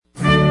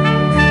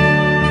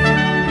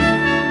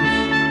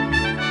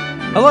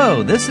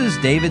Hello, this is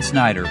David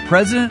Snyder,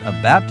 President of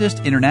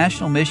Baptist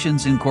International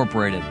Missions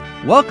Incorporated,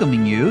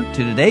 welcoming you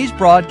to today's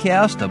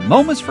broadcast of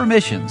Moments for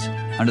Missions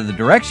under the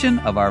direction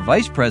of our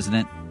Vice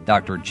President,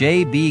 Dr.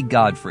 J.B.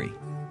 Godfrey.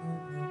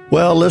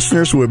 Well,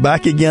 listeners, we're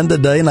back again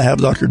today, and I have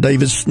Dr.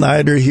 David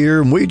Snyder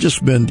here, and we've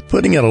just been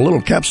putting out a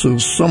little capsule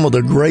of some of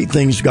the great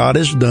things God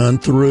has done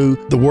through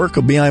the work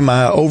of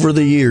BIMI over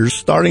the years,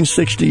 starting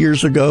 60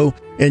 years ago.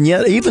 And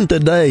yet, even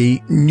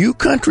today, new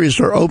countries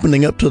are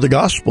opening up to the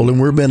gospel, and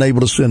we're being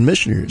able to send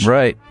missionaries.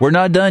 Right. We're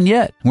not done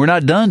yet. We're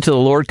not done till the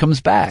Lord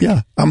comes back.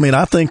 Yeah. I mean,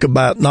 I think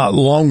about not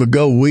long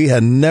ago, we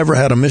had never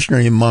had a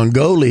missionary in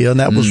Mongolia, and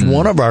that was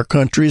one of our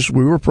countries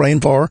we were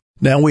praying for.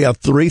 Now we have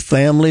 3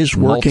 families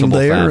working Multiple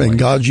there, families. and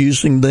God's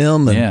using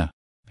them. And, Yeah.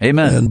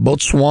 Amen. And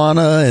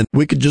Botswana, and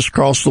we could just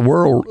cross the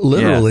world,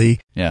 literally,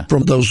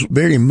 from those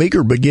very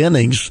meager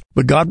beginnings.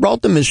 But God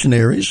brought the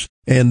missionaries,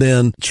 and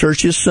then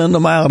churches send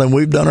them out, and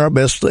we've done our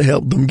best to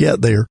help them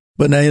get there.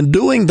 But now in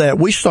doing that,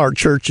 we start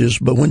churches,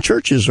 but when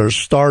churches are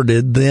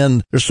started,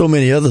 then there's so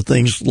many other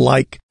things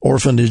like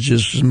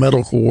orphanages,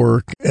 medical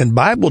work, and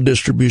Bible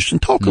distribution.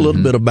 Talk a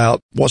little bit about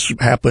what's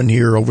happened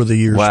here over the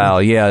years. Wow,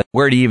 yeah.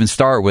 Where do you even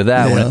start with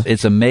that one?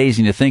 It's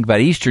amazing to think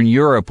about. Eastern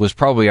Europe was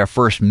probably our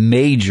first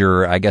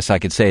major, I guess I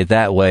could say it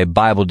that way,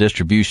 Bible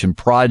distribution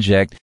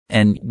project.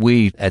 And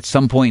we, at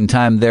some point in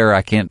time there,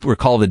 I can't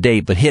recall the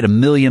date, but hit 1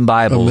 million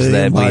Bibles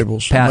that we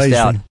passed Amazing.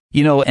 out.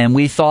 You know, and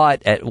we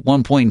thought at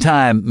one point in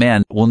time,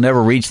 man, we'll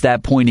never reach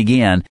that point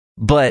again.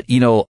 But,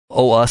 you know,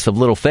 oh, us of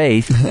little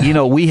faith, you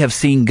know, we have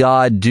seen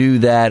God do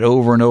that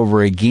over and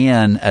over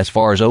again as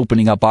far as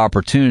opening up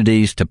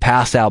opportunities to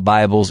pass out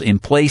Bibles in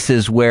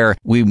places where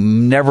we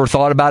never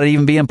thought about it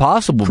even being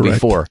possible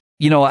before.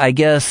 You know, I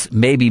guess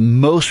maybe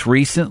most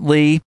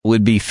recently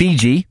would be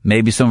Fiji.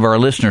 Maybe some of our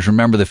listeners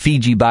remember the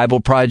Fiji Bible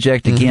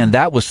Project. Again,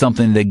 that was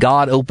something that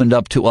God opened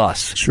up to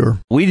us. Sure.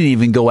 We didn't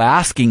even go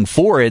asking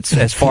for it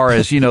as far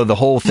as, you know, the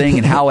whole thing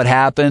and how it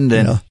happened.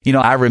 And, you know,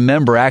 I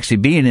remember actually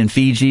being in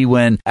Fiji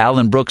when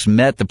Alan Brooks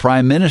met the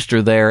Prime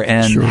Minister there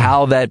and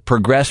how that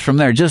progressed from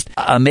there. Just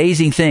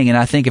amazing thing. And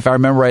I think if I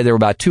remember right, there were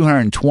about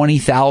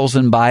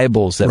 220,000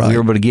 Bibles that we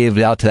were able to give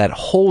out to that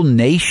whole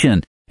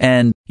nation.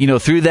 And, you know,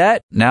 through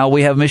that, now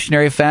we have a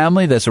missionary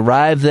family that's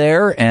arrived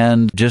there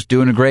and just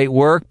doing a great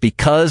work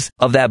because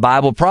of that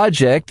Bible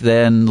project.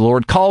 Then the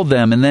Lord called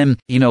them. And then,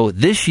 you know,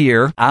 this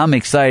year, I'm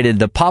excited.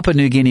 The Papua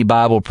New Guinea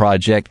Bible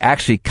Project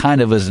actually kind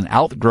of is an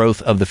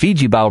outgrowth of the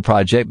Fiji Bible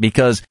Project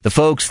because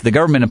the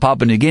government in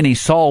Papua New Guinea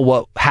saw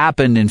what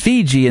happened in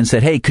Fiji and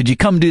said, hey, could you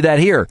come do that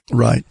here?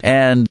 Right.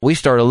 And we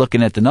started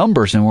looking at the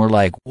numbers and we're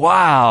like,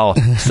 wow.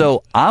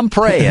 So I'm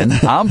praying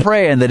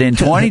that in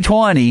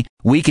 2020,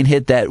 we can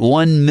hit that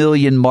 1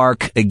 million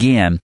mark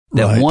again.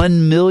 That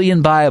 1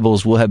 million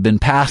Bibles will have been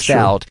passed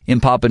out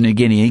in Papua New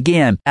Guinea.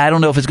 Again, I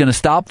don't know if it's going to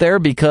stop there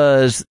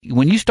because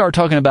when you start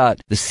talking about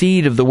the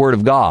seed of the Word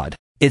of God,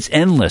 it's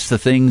endless, the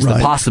things,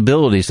 the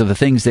possibilities of the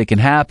things that can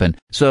happen.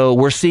 So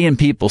we're seeing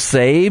people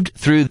saved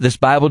through this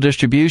Bible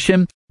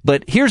distribution.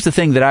 But here's the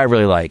thing that I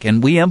really like,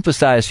 and we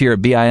emphasize here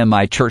at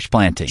BIMI church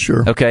planting.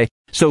 Okay?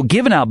 So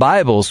giving out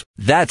Bibles,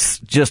 that's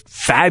just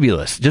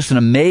fabulous, just an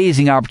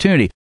amazing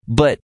opportunity.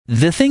 But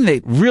the thing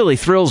that really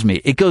thrills me,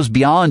 it goes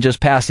beyond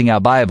just passing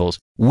out Bibles.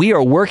 We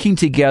are working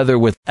together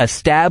with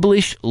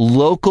established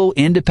local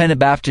independent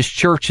Baptist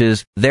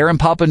churches there in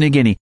Papua New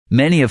Guinea,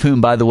 many of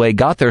whom, by the way,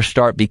 got their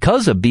start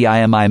because of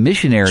BIMI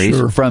missionaries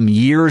from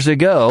years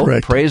ago.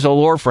 Praise the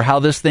Lord for how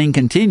this thing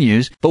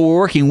continues. But we're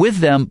working with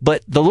them.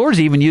 But the Lord's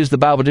even used the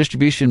Bible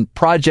Distribution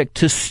Project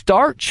to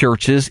start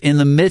churches in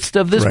the midst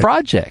of this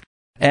project.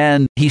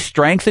 And He's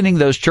strengthening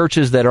those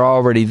churches that are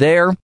already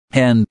there.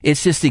 And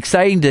it's just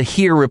exciting to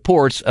hear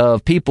reports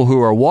of people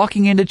who are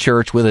walking into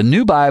church with a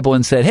new Bible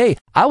and said, hey,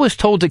 I was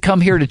told to come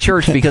here to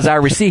church because I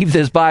received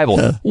this Bible.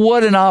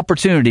 What an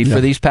opportunity for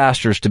these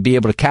pastors to be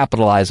able to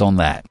capitalize on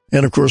that.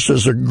 And, of course,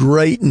 there's a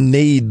great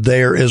need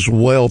there as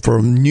well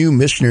for new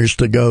missionaries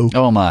to go.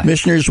 Oh, my.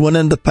 Missionaries went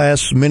in the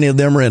past. Many of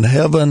them are in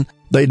heaven.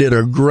 They did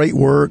a great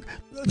work.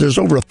 There's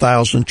over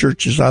 1,000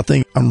 churches. I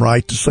think I'm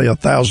right to say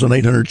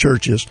 1,800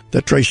 churches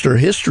that trace their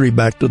history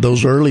back to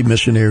those early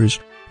missionaries.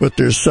 But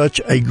there's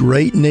such a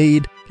great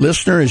need.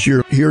 Listener, as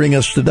you're hearing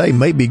us today,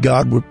 maybe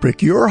God would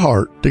prick your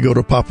heart to go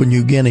to Papua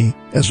New Guinea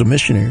as a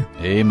missionary.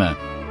 Amen.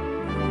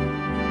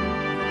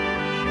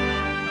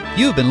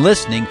 You've been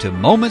listening to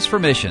Moments for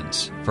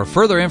Missions. For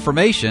further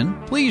information,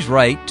 please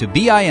write to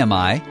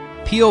BIMI,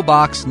 P.O.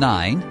 Box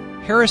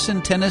 9,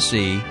 Harrison,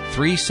 Tennessee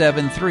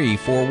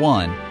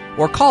 37341,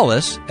 or call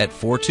us at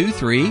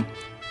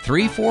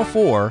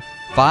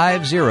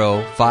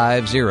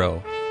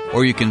 423-344-5050.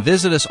 Or you can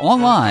visit us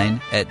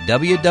online at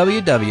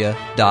www.bimi.org.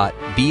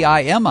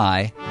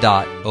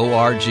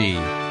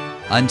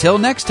 Until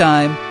next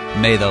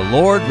time, may the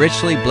Lord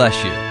richly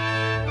bless you.